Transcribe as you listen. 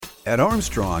At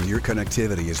Armstrong, your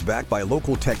connectivity is backed by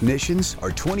local technicians,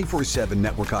 our 24/7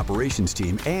 network operations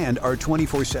team, and our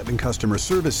 24/7 customer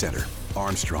service center.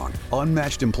 Armstrong,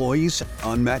 unmatched employees,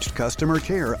 unmatched customer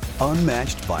care,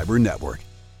 unmatched fiber network.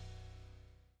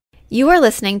 You are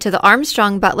listening to the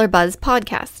Armstrong Butler Buzz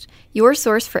podcast, your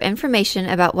source for information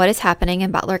about what is happening in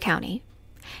Butler County.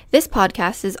 This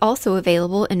podcast is also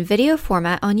available in video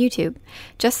format on YouTube.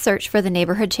 Just search for the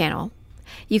Neighborhood Channel.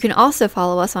 You can also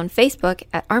follow us on Facebook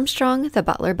at Armstrong the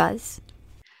Butler Buzz.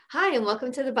 Hi, and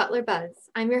welcome to the Butler Buzz.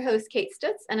 I'm your host, Kate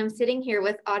Stutz, and I'm sitting here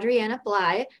with Adriana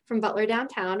Bly from Butler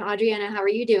Downtown. Adriana, how are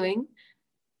you doing?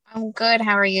 I'm good.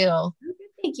 How are you?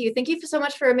 Thank you. Thank you so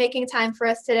much for making time for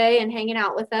us today and hanging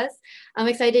out with us. I'm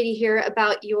excited to hear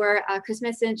about your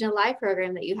Christmas in July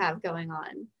program that you have going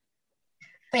on.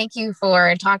 Thank you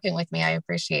for talking with me. I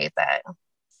appreciate that.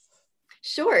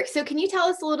 Sure. So can you tell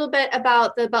us a little bit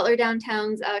about the Butler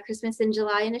Downtown's Christmas in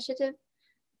July initiative?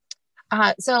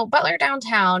 So Butler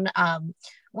Downtown,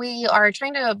 we are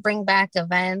trying to bring back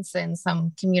events and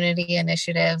some community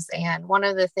initiatives. And one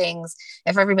of the things,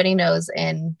 if everybody knows,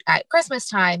 at Christmas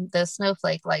time, the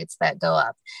snowflake lights that go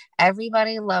up,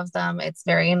 everybody loves them. It's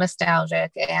very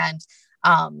nostalgic. And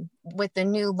with the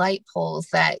new light poles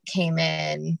that came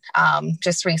in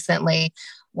just recently,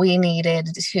 we needed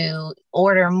to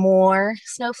order more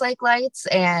snowflake lights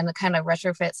and kind of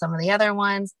retrofit some of the other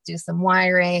ones, do some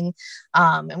wiring.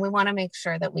 And we want to make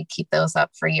sure that we keep those up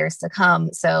for years to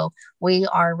come. So we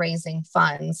are raising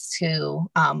funds to,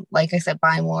 like I said,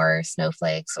 buy more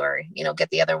snowflakes or, get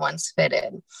the other ones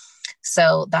fitted.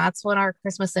 So that's what our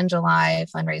Christmas in July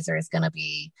fundraiser is going to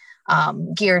be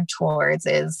geared towards,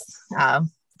 is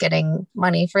getting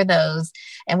money for those.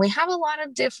 And we have a lot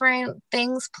of different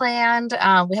things planned.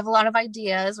 We have a lot of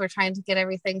ideas. We're trying to get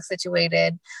everything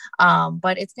situated,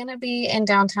 but it's going to be in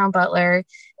downtown Butler.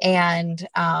 And,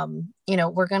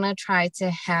 we're going to try to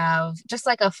have just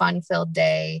like a fun-filled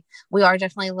day. We are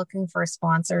definitely looking for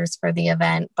sponsors for the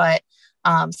event, but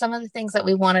some of the things that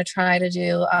we want to try to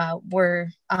do, we're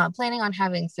planning on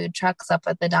having food trucks up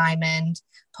at the Diamond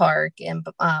Park and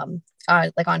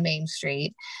like on Main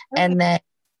Street. Okay. And then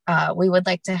we would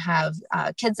like to have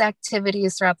kids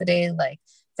activities throughout the day, like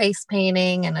face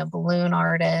painting and a balloon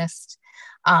artist.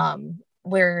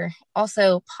 We're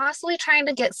also possibly trying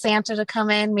to get Santa to come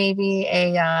in, maybe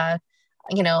a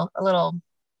little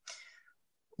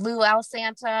luau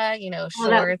Santa,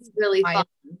 shorts. Oh, really fun.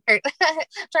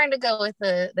 Trying to go with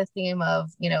the theme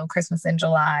of, Christmas in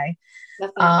July.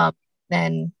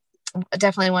 Then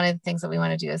definitely one of the things that we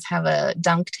want to do is have a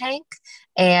dunk tank,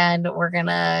 and we're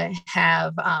gonna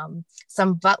have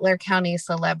some Butler County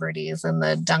celebrities in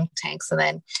the dunk tank. So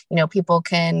then, people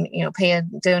can, pay a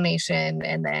donation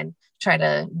and then try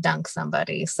to dunk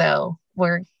somebody. So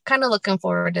we're kind of looking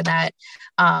forward to that.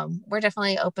 We're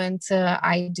definitely open to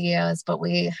ideas, but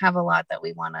we have a lot that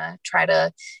we want to try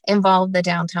to involve the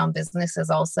downtown businesses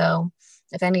also.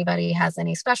 If anybody has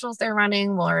any specials they're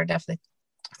running, we're definitely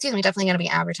going to be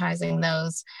advertising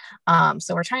those.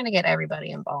 So we're trying to get everybody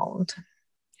involved.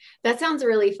 That sounds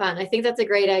really fun. I think that's a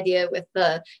great idea with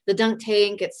the dunk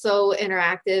tank. It's so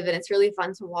interactive and it's really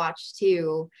fun to watch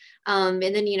too. And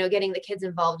then, getting the kids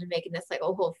involved and making this like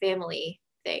a whole family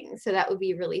thing. So that would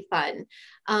be really fun.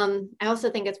 I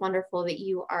also think it's wonderful that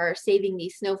you are saving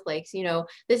these snowflakes.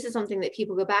 This is something that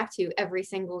people go back to every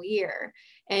single year.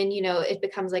 And, it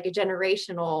becomes like a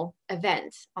generational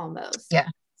event almost. Yeah.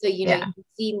 So, you've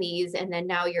seen these and then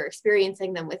now you're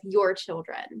experiencing them with your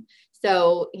children.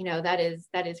 So, that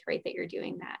is great that you're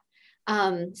doing that.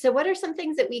 So what are some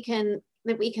things that we can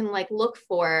like look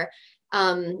for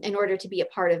in order to be a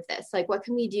part of this? Like, what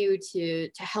can we do to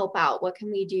help out? What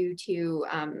can we do to,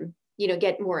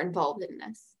 get more involved in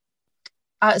this?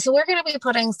 So we're going to be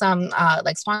putting some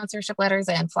like sponsorship letters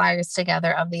and flyers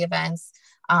together of the events.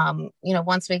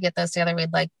 Once we get those together,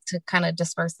 we'd like to kind of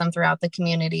disperse them throughout the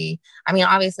community. I mean,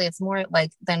 obviously it's more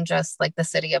like than just like the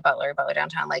city of Butler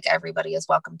Downtown, like everybody is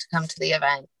welcome to come to the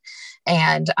event.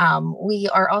 And we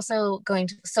are also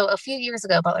so a few years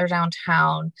ago, Butler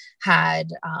Downtown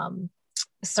had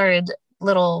started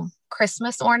little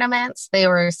Christmas ornaments. They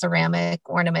were ceramic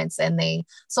ornaments and they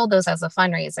sold those as a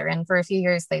fundraiser. And for a few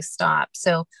years they stopped.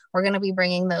 So we're going to be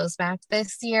bringing those back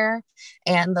this year.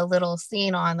 And the little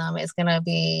scene on them is going to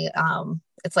be,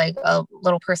 it's like a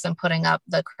little person putting up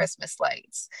the Christmas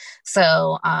lights.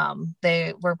 So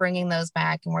we're bringing those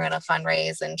back and we're going to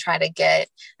fundraise and try to get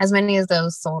as many of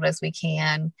those sold as we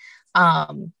can.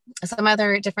 Some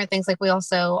other different things, like we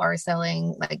also are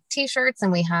selling like t-shirts,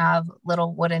 and we have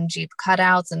little wooden Jeep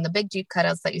cutouts and the big Jeep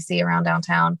cutouts that you see around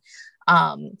downtown.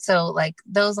 So like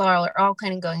those are all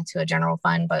kind of going to a general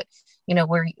fund, but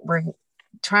we're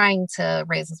trying to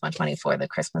raise as much money for the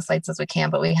Christmas lights as we can,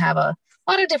 but we have a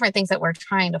lot of different things that we're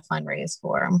trying to fundraise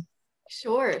for.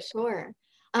 Sure.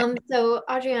 So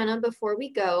Adriana, before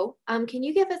we go, can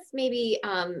you give us maybe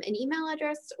an email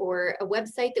address or a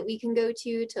website that we can go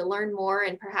to learn more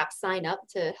and perhaps sign up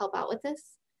to help out with this?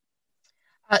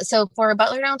 So for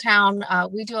Butler Downtown,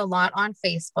 we do a lot on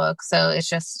Facebook. So it's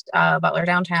just Butler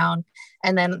Downtown.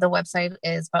 And then the website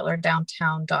is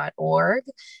butlerdowntown.org.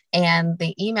 And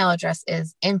the email address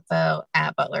is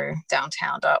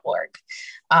info@butlerdowntown.org.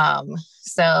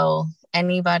 So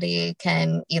anybody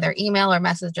can either email or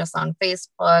message us on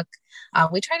Facebook.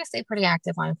 We try to stay pretty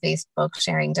active on Facebook,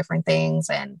 sharing different things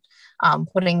and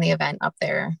putting the event up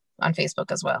there on Facebook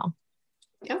as well.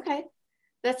 Okay.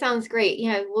 That sounds great.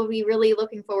 Yeah, we'll be really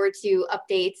looking forward to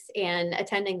updates and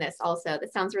attending this also.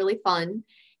 That sounds really fun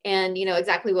and,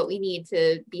 exactly what we need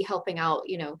to be helping out,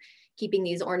 keeping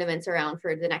these ornaments around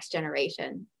for the next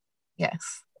generation.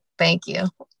 Yes. Thank you.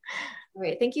 All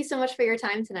right. Thank you so much for your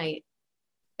time tonight.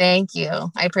 Thank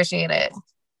you. I appreciate it.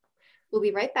 We'll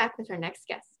be right back with our next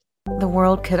guest. The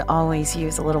world could always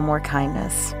use a little more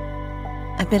kindness,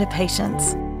 a bit of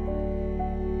patience,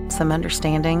 some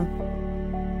understanding.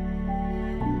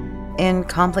 In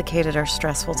complicated or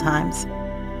stressful times,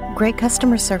 great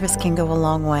customer service can go a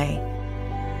long way.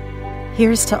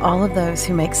 Here's to all of those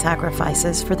who make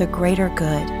sacrifices for the greater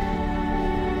good.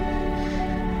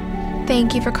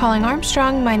 Thank you for calling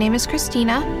Armstrong. My name is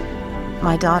Christina.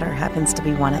 My daughter happens to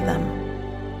be one of them.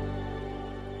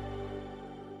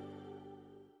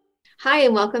 Hi,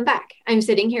 and welcome back. I'm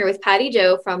sitting here with Patty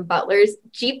Jo from Butler's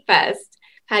Jeep Fest.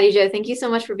 Patty Jo, thank you so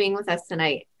much for being with us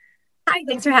tonight. Hi,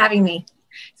 thanks for having me.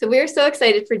 So we're so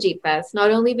excited for Jeep Fest,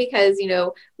 not only because,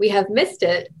 we have missed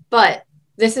it, but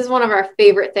this is one of our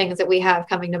favorite things that we have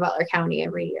coming to Butler County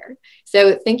every year.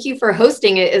 So thank you for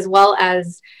hosting it as well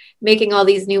as making all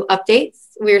these new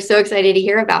updates. We're so excited to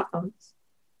hear about them.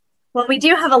 Well, we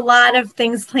do have a lot of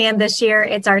things planned this year.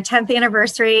 It's our 10th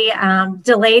anniversary,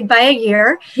 delayed by a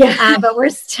year, but we're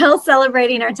still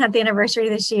celebrating our 10th anniversary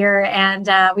this year. And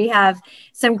we have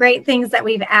some great things that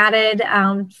we've added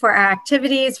for our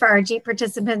activities, for our Jeep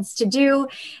participants to do,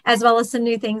 as well as some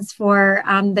new things for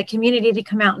the community to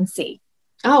come out and see.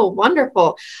 Oh,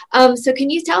 wonderful. So can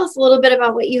you tell us a little bit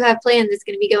about what you have planned that's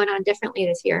going to be going on differently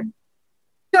this year?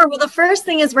 Sure. Well, the first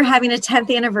thing is we're having a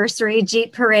 10th anniversary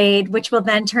Jeep parade, which will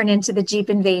then turn into the Jeep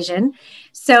Invasion.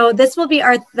 So this will be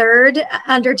our third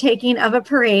undertaking of a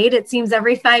parade. It seems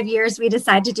every 5 years we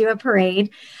decide to do a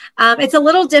parade. It's a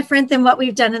little different than what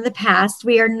we've done in the past.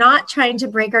 We are not trying to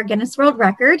break our Guinness World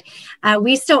Record.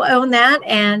 We still own that,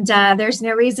 and there's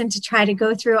no reason to try to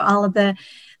go through all of the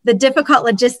difficult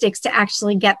logistics to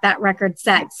actually get that record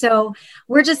set. So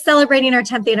we're just celebrating our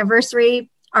 10th anniversary.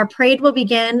 Our parade will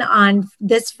begin on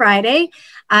this Friday,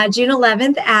 June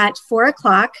 11th at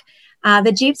 4:00.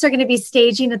 The Jeeps are going to be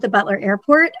staging at the Butler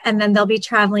Airport, and then they'll be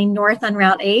traveling north on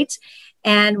Route 8.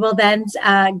 And we'll then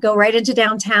go right into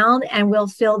downtown, and we'll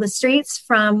fill the streets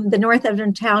from the north end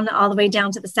of town all the way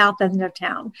down to the south end of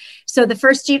town. So the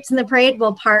first Jeeps in the parade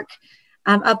will park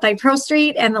up by Pearl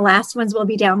Street, and the last ones will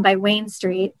be down by Wayne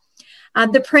Street.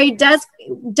 The parade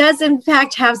does in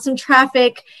fact have some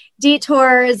traffic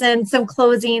detours and some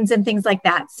closings and things like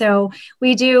that. So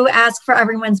we do ask for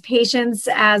everyone's patience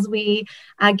as we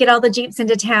get all the Jeeps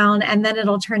into town, and then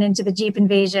it'll turn into the Jeep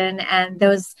Invasion. And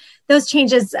those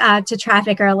changes to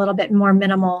traffic are a little bit more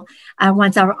minimal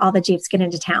once all the Jeeps get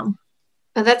into town.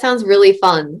 Oh, that sounds really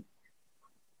fun.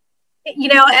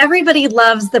 Everybody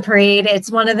loves the parade.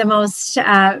 It's one of the most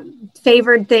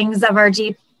favored things of our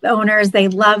Jeep owners. They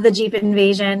love the Jeep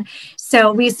Invasion.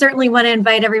 So we certainly want to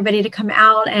invite everybody to come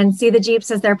out and see the Jeeps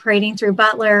as they're parading through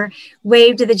Butler,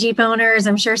 wave to the Jeep owners.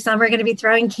 I'm sure some are going to be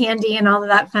throwing candy and all of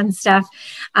that fun stuff.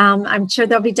 I'm sure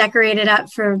they'll be decorated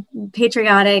up for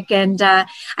patriotic. And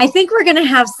I think we're going to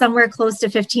have somewhere close to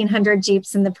 1,500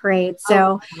 Jeeps in the parade.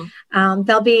 So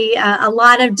there'll be a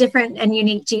lot of different and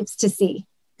unique Jeeps to see.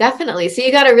 Definitely. So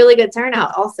you got a really good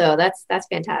turnout also. That's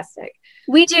fantastic.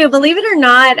 We do. Believe it or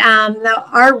not,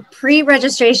 our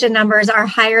pre-registration numbers are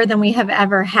higher than we have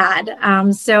ever had.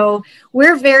 So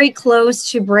we're very close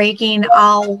to breaking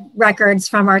all records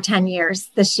from our 10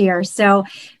 years this year. So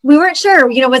we weren't sure,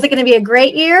 was it going to be a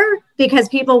great year because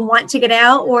people want to get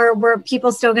out, or were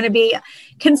people still going to be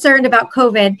concerned about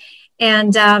COVID?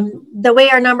 And the way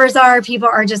our numbers are, people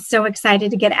are just so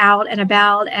excited to get out and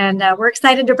about, and we're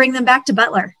excited to bring them back to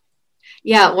Butler.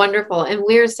 Yeah, wonderful. And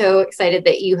we're so excited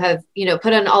that you have,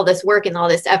 put on all this work and all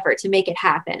this effort to make it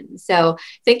happen. So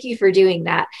thank you for doing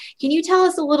that. Can you tell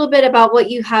us a little bit about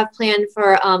what you have planned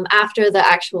for after the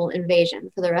actual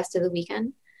invasion for the rest of the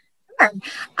weekend?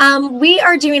 We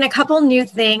are doing a couple new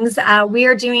things. We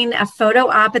are doing a photo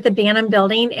op at the Bantam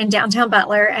Building in downtown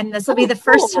Butler, and this will be the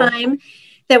first time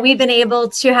that we've been able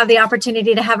to have the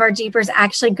opportunity to have our Jeepers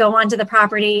actually go onto the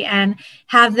property and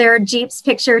have their Jeeps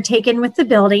picture taken with the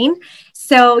building.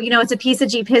 So, it's a piece of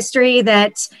Jeep history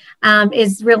that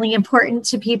is really important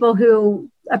to people who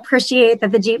appreciate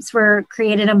that the Jeeps were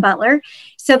created in Butler.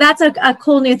 So that's a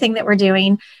cool new thing that we're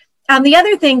doing. The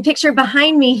other thing pictured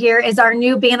behind me here is our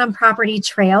new Bantam property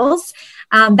trails.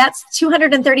 That's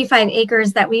 235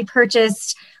 acres that we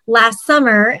purchased last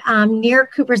summer near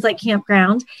Cooper's Lake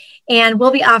Campground. And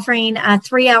we'll be offering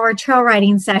 3-hour trail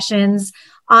riding sessions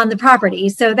on the property.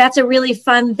 So that's a really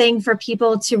fun thing for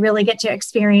people to really get to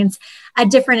experience a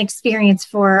different experience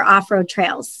for off-road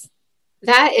trails.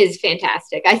 That is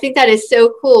fantastic. I think that is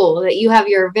so cool that you have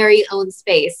your very own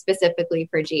space specifically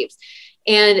for Jeeps.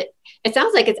 And it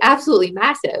sounds like it's absolutely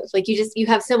massive. Like you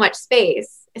have so much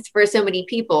space. It's for so many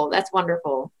people. That's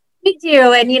wonderful. We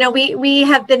do. And, we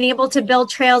have been able to build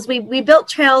trails. We built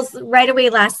trails right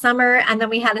away last summer. And then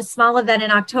we had a small event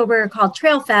in October called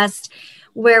Trail Fest,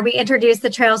 where we introduced the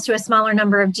trails to a smaller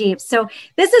number of Jeeps. So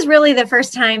this is really the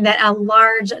first time that a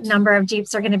large number of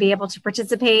Jeeps are going to be able to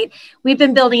participate. We've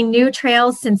been building new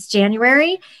trails since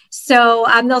January. So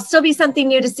there'll still be something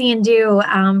new to see and do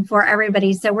for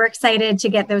everybody. So we're excited to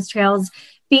get those trails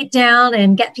beat down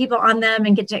and get people on them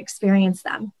and get to experience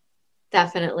them.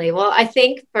 Definitely. Well, I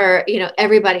think for,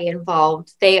 everybody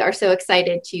involved, they are so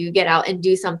excited to get out and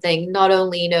do something, not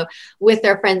only, with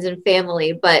their friends and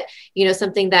family, but,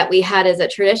 something that we had as a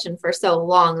tradition for so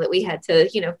long that we had to,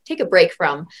 take a break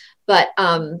from. But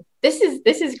this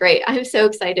is great. I'm so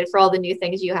excited for all the new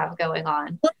things you have going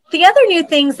on. Well, the other new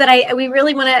things that we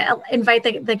really want to invite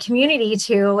the community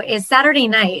to is Saturday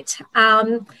night.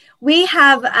 We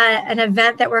have an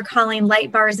event that we're calling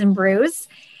Light Bars and Brews.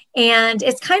 And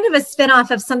it's kind of a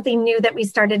spinoff of something new that we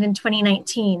started in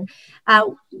 2019. A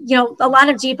lot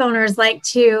of Jeep owners like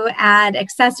to add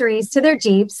accessories to their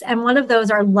Jeeps, and one of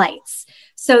those are lights.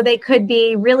 So they could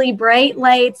be really bright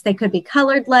lights, they could be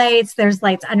colored lights, there's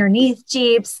lights underneath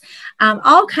Jeeps,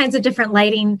 all kinds of different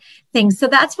lighting things. So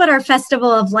that's what our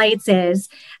Festival of Lights is.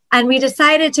 And we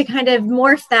decided to kind of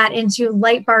morph that into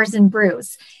Light Bars and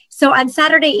Brews. So on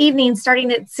Saturday evening,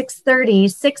 starting at 6:30,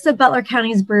 6 of Butler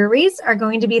County's breweries are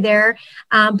going to be there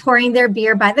pouring their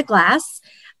beer by the glass.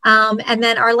 And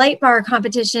then our light bar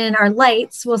competition, our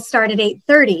lights, will start at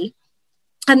 8:30.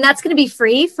 And that's going to be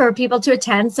free for people to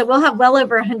attend. So we'll have well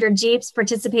over 100 Jeeps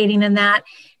participating in that,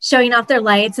 showing off their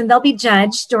lights, and they'll be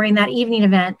judged during that evening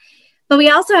event. But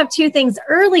we also have two things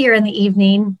earlier in the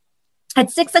evening. At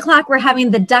 6 o'clock, we're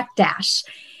having the Duck Dash.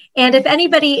 And if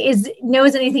anybody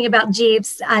knows anything about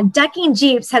Jeeps, ducking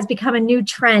Jeeps has become a new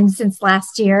trend since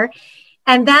last year.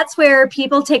 And that's where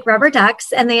people take rubber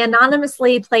ducks and they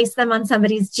anonymously place them on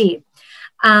somebody's Jeep.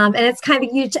 And it's kind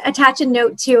of, you attach a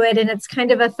note to it, and it's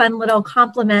kind of a fun little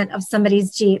compliment of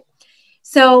somebody's Jeep.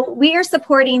 So we are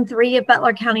supporting 3 of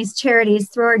Butler County's charities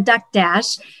through our Duck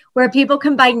Dash, where people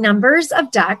can buy numbers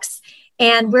of ducks.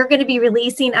 And we're going to be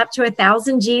releasing up to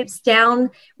 1,000 Jeeps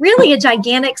down really a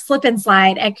gigantic slip and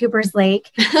slide at Cooper's Lake.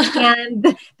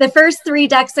 And the first 3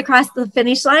 ducks across the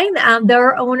finish line,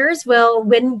 their owners will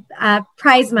win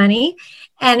prize money.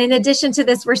 And in addition to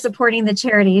this, we're supporting the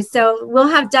charities. So we'll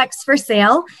have ducks for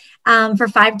sale for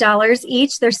 $5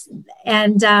 each.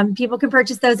 And people can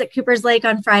purchase those at Cooper's Lake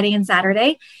on Friday and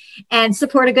Saturday and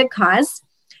support a good cause.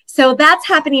 So that's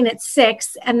happening at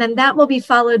 6. And then that will be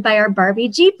followed by our Barbie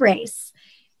Jeep race.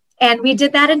 And we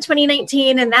did that in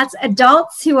 2019, and that's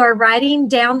adults who are riding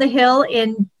down the hill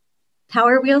in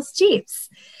Power Wheels Jeeps.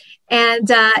 And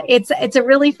it's a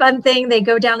really fun thing. They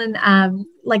go down in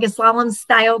like a slalom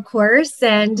style course,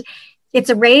 and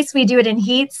it's a race. We do it in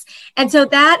heats. And so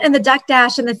that and the Duck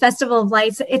Dash and the Festival of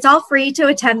Lights, it's all free to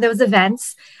attend those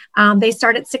events. They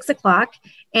start at 6 o'clock.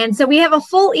 And so we have a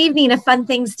full evening of fun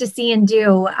things to see and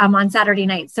do on Saturday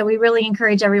night. So we really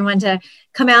encourage everyone to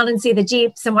come out and see the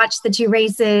Jeeps and watch the 2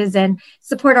 races and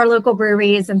support our local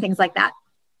breweries and things like that.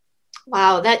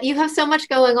 Wow, that you have so much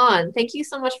going on. Thank you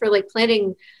so much for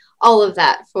planning all of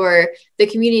that for the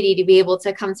community to be able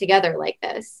to come together like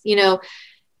this.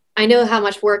 I know how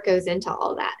much work goes into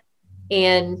all that.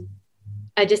 And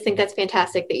I just think that's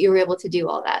fantastic that you were able to do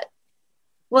all that.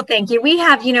 Well, thank you. We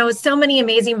have, so many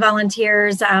amazing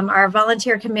volunteers. Our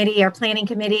volunteer committee, our planning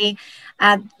committee,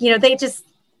 they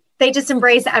just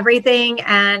embrace everything,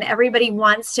 and everybody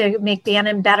wants to make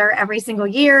Bantam better every single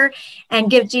year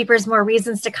and give Jeepers more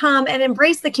reasons to come and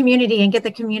embrace the community and get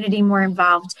the community more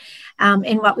involved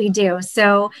in what we do.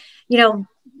 So,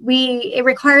 it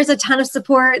requires a ton of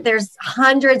support. There's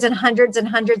hundreds and hundreds and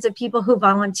hundreds of people who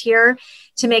volunteer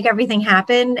to make everything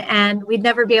happen, and we'd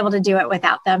never be able to do it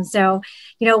without them. So,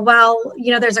 while,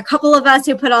 there's a couple of us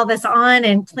who put all this on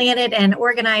and plan it and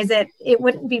organize it, it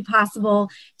wouldn't be possible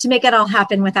to make it all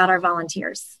happen without our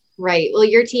volunteers. Right. Well,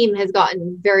 your team has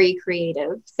gotten very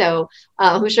creative. So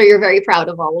I'm sure you're very proud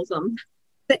of all of them.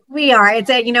 We are.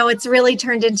 It's really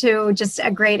turned into just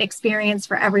a great experience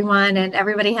for everyone, and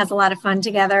everybody has a lot of fun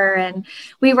together, and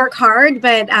we work hard.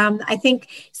 But I think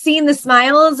seeing the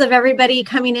smiles of everybody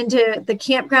coming into the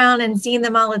campground and seeing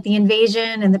them all at the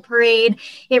invasion and the parade,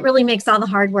 it really makes all the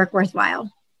hard work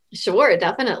worthwhile. Sure,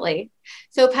 definitely.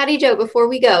 So Patty Jo, before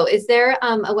we go, is there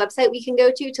a website we can go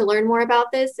to learn more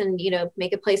about this and,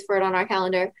 make a place for it on our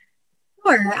calendar?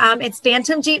 Sure. It's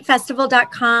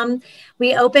bantamjeepfestival.com.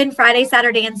 We open Friday,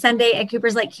 Saturday, and Sunday at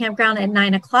Cooper's Lake Campground at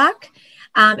 9:00.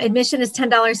 Admission is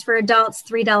 $10 for adults,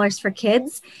 $3 for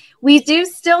kids. We do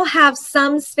still have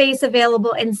some space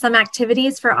available in some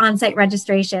activities for on-site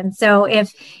registration. So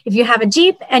if you have a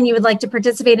Jeep and you would like to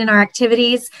participate in our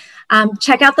activities,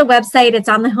 check out the website. It's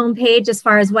on the homepage as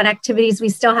far as what activities we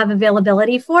still have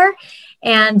availability for.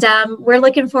 And we're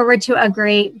looking forward to a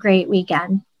great, great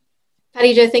weekend.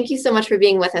 Patty Jo, thank you so much for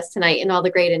being with us tonight and all the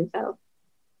great info.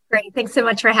 Great. Thanks so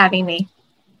much for having me.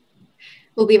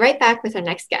 We'll be right back with our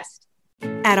next guest.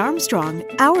 At Armstrong,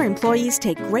 our employees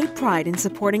take great pride in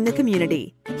supporting the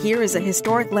community. Here is a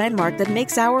historic landmark that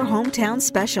makes our hometown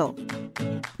special.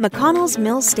 McConnell's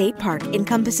Mill State Park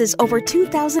encompasses over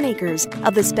 2,000 acres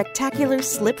of the spectacular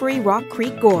Slippery Rock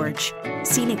Creek Gorge.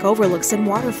 Scenic overlooks and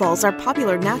waterfalls are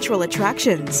popular natural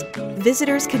attractions.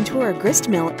 Visitors can tour a grist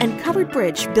mill and covered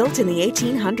bridge built in the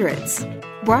 1800s.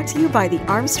 Brought to you by the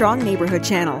Armstrong Neighborhood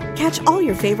Channel. Catch all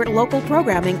your favorite local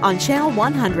programming on Channel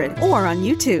 100 or on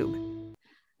YouTube.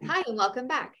 Hi, and welcome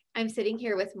back. I'm sitting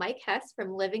here with Mike Hess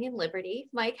from Living in Liberty.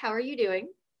 Mike, how are you doing?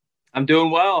 I'm doing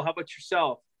well. How about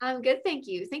yourself? I'm good, thank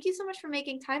you. Thank you so much for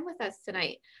making time with us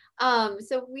tonight.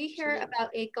 So we hear about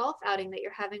a golf outing that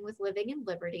you're having with Living in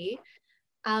Liberty.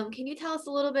 Can you tell us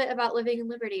a little bit about Living in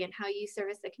Liberty and how you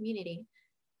service the community?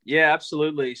 Yeah,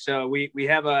 absolutely. So we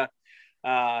have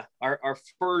our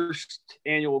first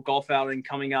annual golf outing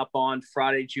coming up on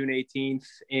Friday, June 18th,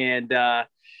 and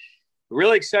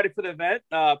really excited for the event.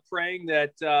 Praying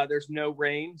that there's no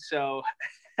rain. So,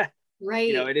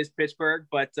 right, it is Pittsburgh,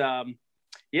 but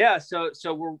yeah.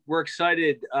 So we're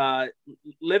excited.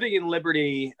 Living in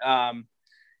Liberty.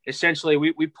 Essentially,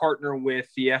 we partner with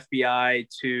the FBI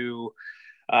to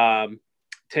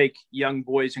take young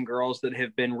boys and girls that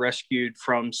have been rescued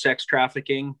from sex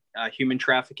trafficking, human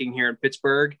trafficking here in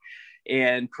Pittsburgh,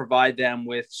 and provide them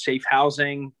with safe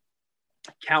housing,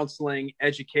 counseling,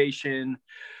 education,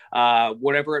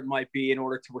 whatever it might be, in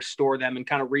order to restore them and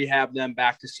kind of rehab them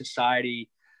back to society.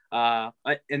 And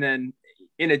then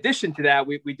in addition to that,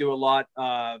 we do a lot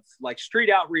of like street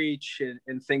outreach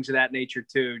and things of that nature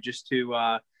too, just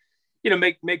to,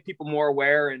 make people more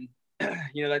aware. And,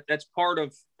 that's part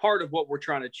of what we're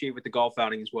trying to achieve with the golf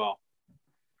outing as well.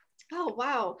 Oh,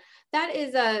 wow. That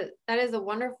is a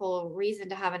wonderful reason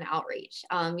to have an outreach.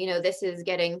 This is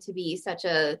getting to be such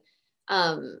a,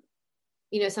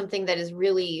 something that is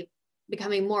really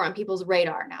becoming more on people's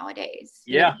radar nowadays.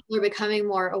 Yeah. We're becoming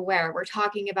more aware. We're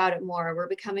talking about it more. We're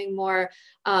becoming more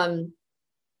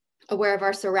aware of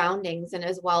our surroundings, and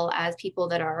as well as people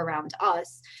that are around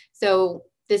us. So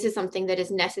this is something that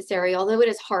is necessary. Although it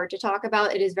is hard to talk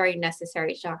about, it is very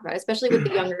necessary to talk about, especially with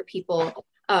the younger people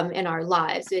in our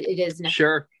lives. It is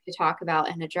necessary to talk about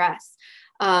and address.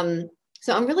 So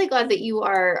I'm really glad that you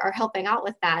are helping out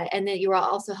with that, and that you are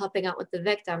also helping out with the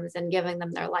victims and giving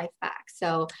them their life back.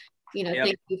 So,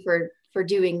 Thank you for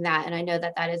doing that. And I know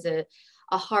that is a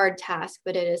hard task,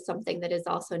 but it is something that is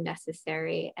also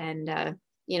necessary, and,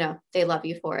 they love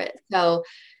you for it. So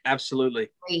absolutely.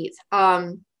 Great.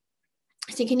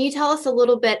 So can you tell us a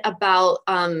little bit about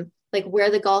where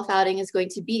the golf outing is going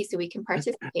to be so we can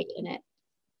participate in it?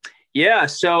 Yeah,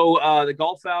 so the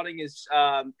golf outing is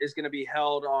going to be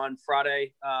held on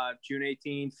Friday, June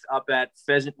 18th, up at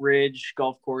Pheasant Ridge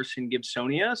Golf Course in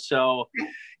Gibsonia. So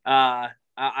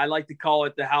I like to call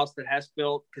it the house that Hess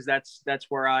built, because that's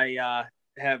where I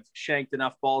have shanked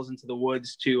enough balls into the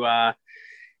woods to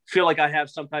feel like I have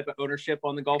some type of ownership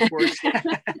on the golf course.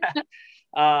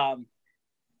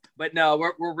 But no,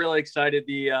 we're really excited.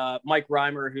 The Mike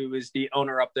Reimer, who is the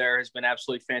owner up there, has been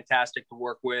absolutely fantastic to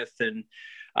work with, and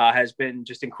has been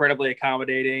just incredibly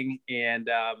accommodating. And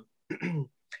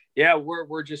yeah,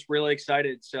 we're just really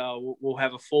excited. So we'll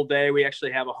have a full day. We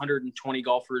actually have 120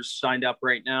 golfers signed up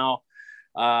right now.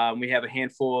 We have a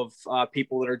handful of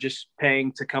people that are just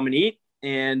paying to come and eat.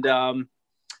 And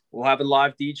we'll have a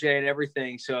live DJ and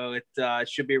everything. So it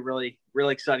should be a really,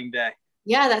 really exciting day.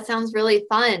 Yeah, that sounds really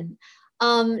fun.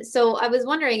 So I was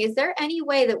wondering, is there any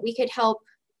way that we could help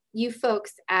you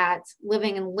folks at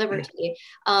Living in Liberty,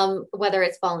 whether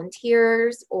it's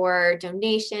volunteers or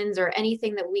donations or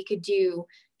anything that we could do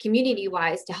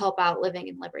community-wise to help out Living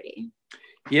in Liberty?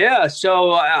 Yeah,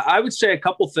 so I would say a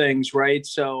couple things, right?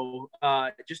 So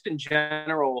just in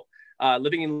general,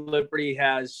 Living in Liberty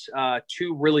has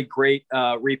two really great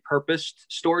repurposed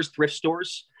stores, thrift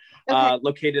stores,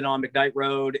 located on McKnight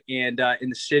Road and in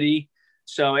the city.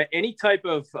 So any type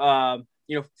of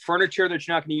furniture that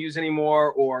you're not going to use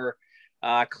anymore, or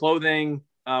clothing,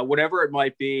 whatever it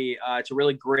might be, it's a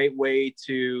really great way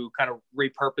to kind of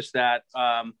repurpose that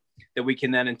we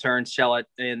can then in turn sell it,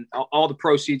 and all the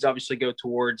proceeds obviously go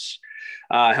towards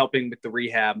helping with the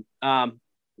rehab.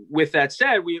 With that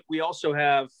said, we also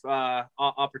have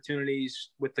opportunities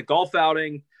with the golf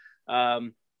outing.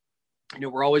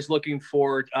 We're always looking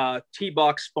for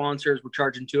T-Box sponsors. We're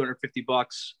charging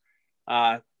 $250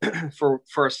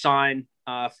 for a sign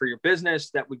for your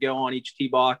business that would go on each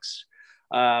T-Box,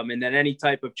 and then any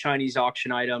type of Chinese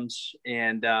auction items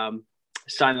and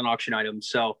silent auction items.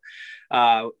 So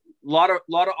a lot of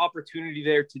opportunity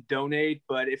there to donate.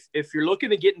 But if you're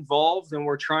looking to get involved, and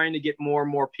we're trying to get more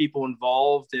and more people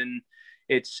involved, and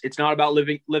it's not about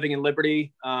living in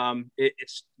Liberty.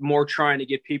 It's more trying to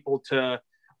get people to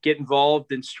get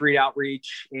involved in street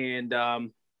outreach, and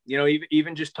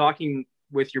even just talking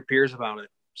with your peers about it.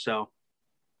 So.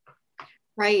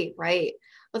 Right.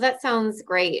 Well, that sounds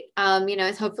great.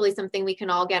 It's hopefully something we can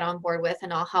all get on board with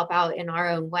and all help out in our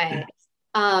own way.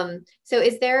 So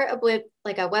is there a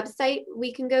website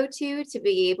we can go to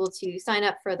be able to sign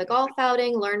up for the golf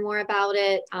outing, learn more about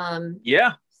it?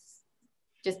 Yeah.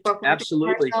 Just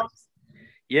absolutely.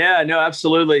 Yeah, no,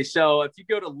 absolutely. So if you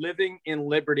go to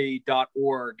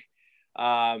livinginliberty.org,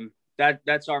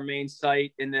 that's our main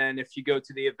site. And then if you go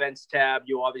to the events tab,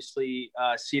 you'll obviously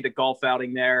see the golf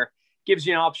outing there. Gives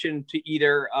you an option to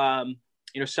either,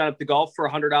 sign up to golf for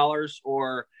 $100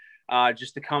 or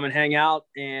just to come and hang out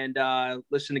and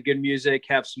listen to good music,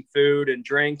 have some food and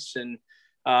drinks. And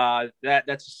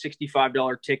that's a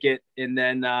 $65 ticket. And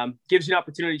then gives you an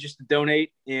opportunity just to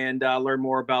donate and learn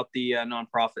more about the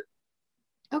nonprofit.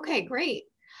 Okay, great.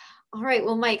 All right.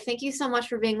 Well, Mike, thank you so much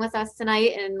for being with us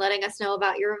tonight and letting us know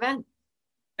about your event.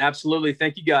 Absolutely.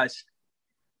 Thank you, guys.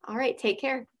 All right. Take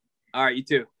care. All right. You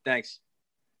too. Thanks.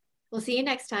 We'll see you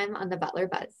next time on the Butler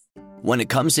Buzz. When it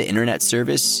comes to internet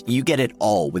service, you get it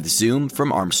all with Zoom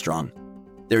from Armstrong.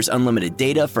 There's unlimited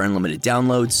data for unlimited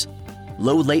downloads,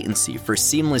 low latency for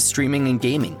seamless streaming and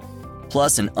gaming,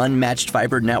 plus an unmatched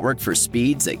fiber network for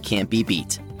speeds that can't be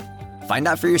beat. Find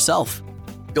out for yourself.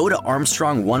 Go to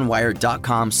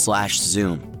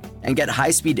armstrongonewire.com/Zoom and get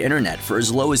high-speed internet for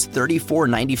as low as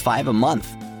 $34.95 a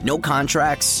month. No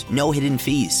contracts, no hidden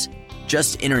fees.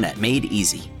 Just internet made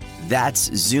easy.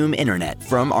 That's Zoom Internet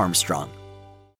from Armstrong.